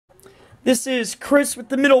This is Chris with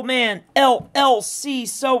the Middleman LLC.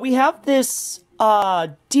 So we have this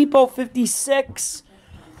Depot 56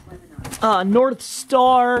 North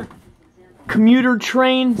Star commuter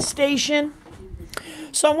train station.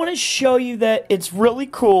 So I want to show you that it's really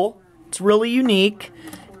cool. It's really unique.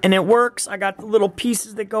 And it works. I got the little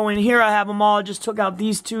pieces that go in here. I have them all. I just took out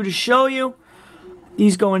these two to show you.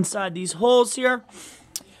 These go inside these holes here.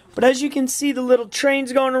 But as you can see, the little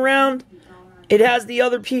train's going around. It has the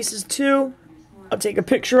other pieces too. I'll take a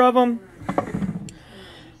picture of them.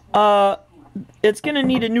 It's going to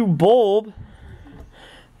need a new bulb.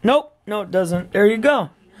 Nope, no it doesn't. There you go.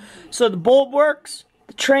 So the bulb works.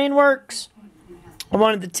 The train works. I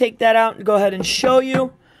wanted to take that out and go ahead and show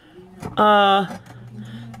you.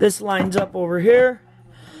 This lines up over here.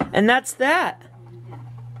 And that's that.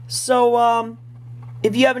 So,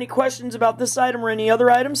 if you have any questions about this item or any other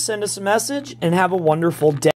items, send us a message and have a wonderful day.